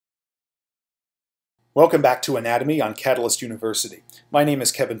Welcome back to Anatomy on Catalyst University. My name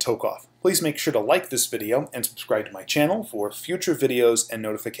is Kevin Tokoph. Please make sure to like this video and subscribe to my channel for future videos and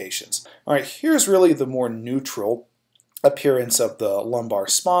notifications. Alright, here's really the more neutral appearance of the lumbar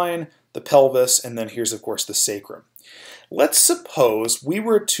spine, the pelvis, and then here's of course the sacrum. Let's suppose we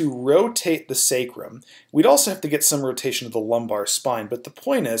were to rotate the sacrum. We'd also have to get some rotation of the lumbar spine, but the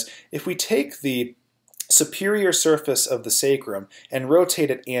point is, if we take the superior surface of the sacrum and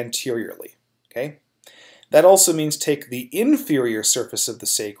rotate it anteriorly, okay? That also means take the inferior surface of the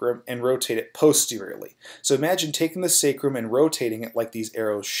sacrum and rotate it posteriorly. So imagine taking the sacrum and rotating it like these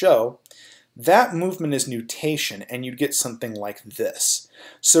arrows show. That movement is nutation, and you'd get something like this.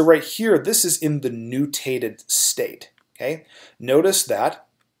 So right here, this is in the nutated state. Okay? Notice that,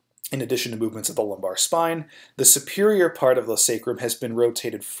 in addition to movements of the lumbar spine, the superior part of the sacrum has been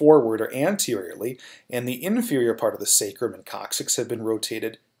rotated forward or anteriorly, and the inferior part of the sacrum and coccyx have been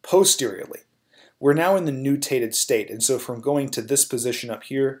rotated posteriorly. We're now in the nutated state, and so from going to this position up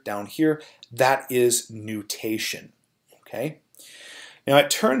here, down here, that is nutation. Okay? Now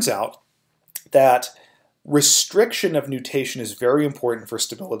it turns out that restriction of nutation is very important for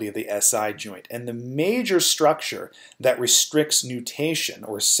stability of the SI joint, and the major structure that restricts nutation,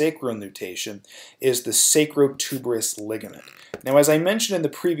 or sacral nutation, is the sacrotuberous ligament. Now, as I mentioned in the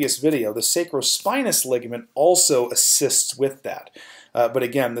previous video, the sacrospinous ligament also assists with that. But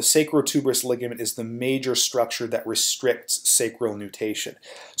again, the sacrotuberous ligament is the major structure that restricts sacral nutation.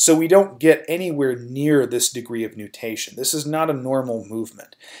 So we don't get anywhere near this degree of nutation. This is not a normal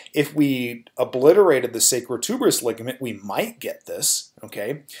movement. If we obliterated the sacrotuberous ligament, we might get this,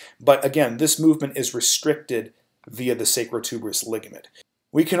 okay? But again, this movement is restricted via the sacrotuberous ligament.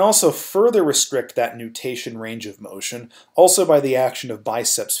 We can also further restrict that nutation range of motion also by the action of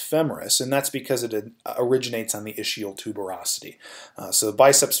biceps femoris, and that's because it originates on the ischial tuberosity. So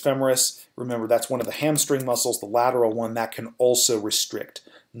biceps femoris, remember that's one of the hamstring muscles, the lateral one, that can also restrict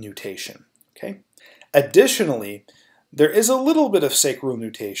nutation. Okay? Additionally, there is a little bit of sacral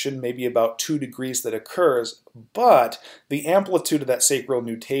nutation, maybe about 2 degrees that occurs, but the amplitude of that sacral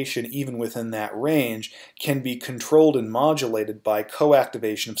nutation, even within that range, can be controlled and modulated by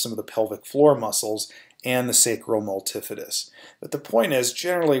co-activation of some of the pelvic floor muscles and the sacral multifidus. But the point is,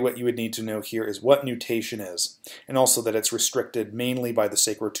 generally what you would need to know here is what nutation is, and also that it's restricted mainly by the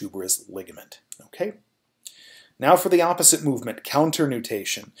sacrotuberous ligament. Okay? Now for the opposite movement,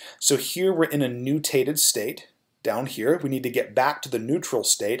 counter-nutation. So here we're in a nutated state. Down here, we need to get back to the neutral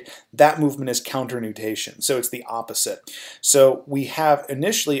state. That movement is counter-nutation, so it's the opposite. So we have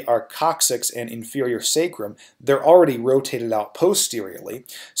initially our coccyx and inferior sacrum. They're already rotated out posteriorly,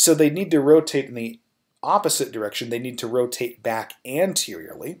 so they need to rotate in the opposite direction. They need to rotate back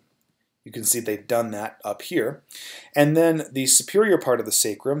anteriorly. You can see they've done that up here. And then the superior part of the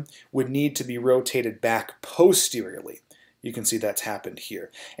sacrum would need to be rotated back posteriorly. You can see that's happened here.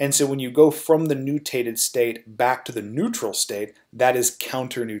 And so when you go from the nutated state back to the neutral state, that is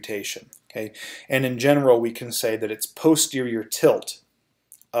counter-nutation. Okay? And in general, we can say that it's posterior tilt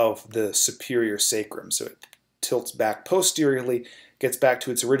of the superior sacrum. So it tilts back posteriorly, gets back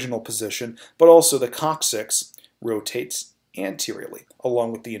to its original position, but also the coccyx rotates anteriorly,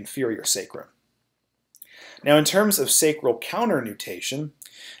 along with the inferior sacrum. Now in terms of sacral counter-nutation,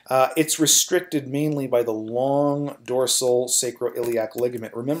 it's restricted mainly by the long dorsal sacroiliac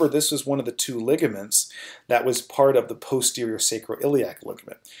ligament. Remember, this was one of the 2 ligaments that was part of the posterior sacroiliac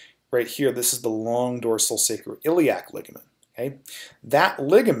ligament. Right here, this is the long dorsal sacroiliac ligament. Okay? That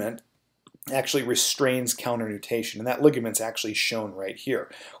ligament actually restrains counter-nutation, and that ligament's actually shown right here.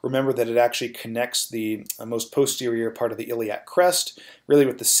 Remember that it actually connects the most posterior part of the iliac crest, really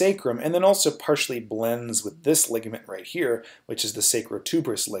with the sacrum, and then also partially blends with this ligament right here, which is the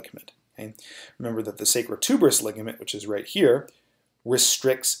sacrotuberous ligament. Okay? Remember that the sacrotuberous ligament, which is right here,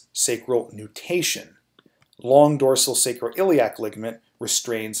 restricts sacral nutation. Long dorsal sacroiliac ligament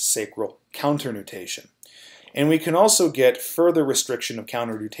restrains sacral counter-nutation. And we can also get further restriction of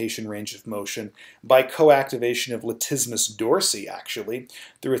counter-nutation range of motion by co-activation of latissimus dorsi, actually,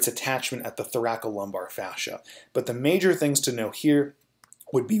 through its attachment at the thoracolumbar fascia. But the major things to know here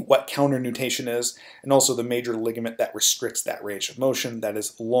would be what counter-nutation is, and also the major ligament that restricts that range of motion, that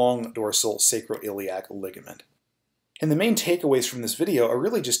is long dorsal sacroiliac ligament. And the main takeaways from this video are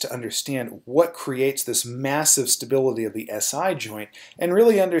really just to understand what creates this massive stability of the SI joint, and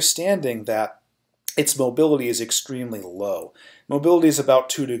really understanding that its mobility is extremely low. Mobility is about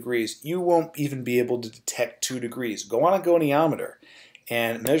 2 degrees. You won't even be able to detect 2 degrees. Go on a goniometer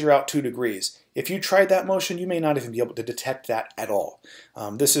and measure out 2 degrees. If you tried that motion, you may not even be able to detect that at all.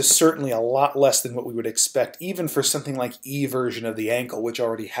 This is certainly a lot less than what we would expect, even for something like E version of the ankle, which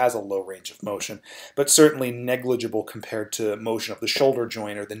already has a low range of motion, but certainly negligible compared to motion of the shoulder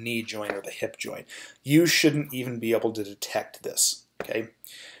joint or the knee joint or the hip joint. You shouldn't even be able to detect this, okay?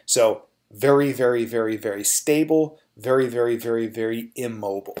 So very, very, very, very stable, very, very, very, very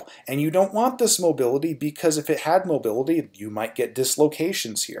immobile. And you don't want this mobility because if it had mobility, you might get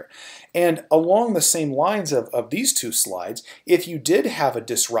dislocations here. And along the same lines of these two slides, if you did have a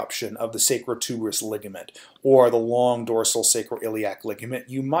disruption of the sacrotuberous ligament or the long dorsal sacroiliac ligament,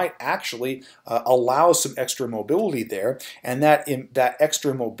 you might actually allow some extra mobility there, and that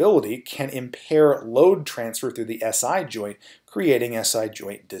extra mobility can impair load transfer through the SI joint, creating SI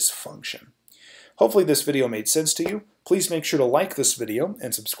joint dysfunction. Hopefully this video made sense to you. Please make sure to like this video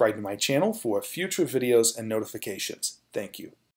and subscribe to my channel for future videos and notifications. Thank you.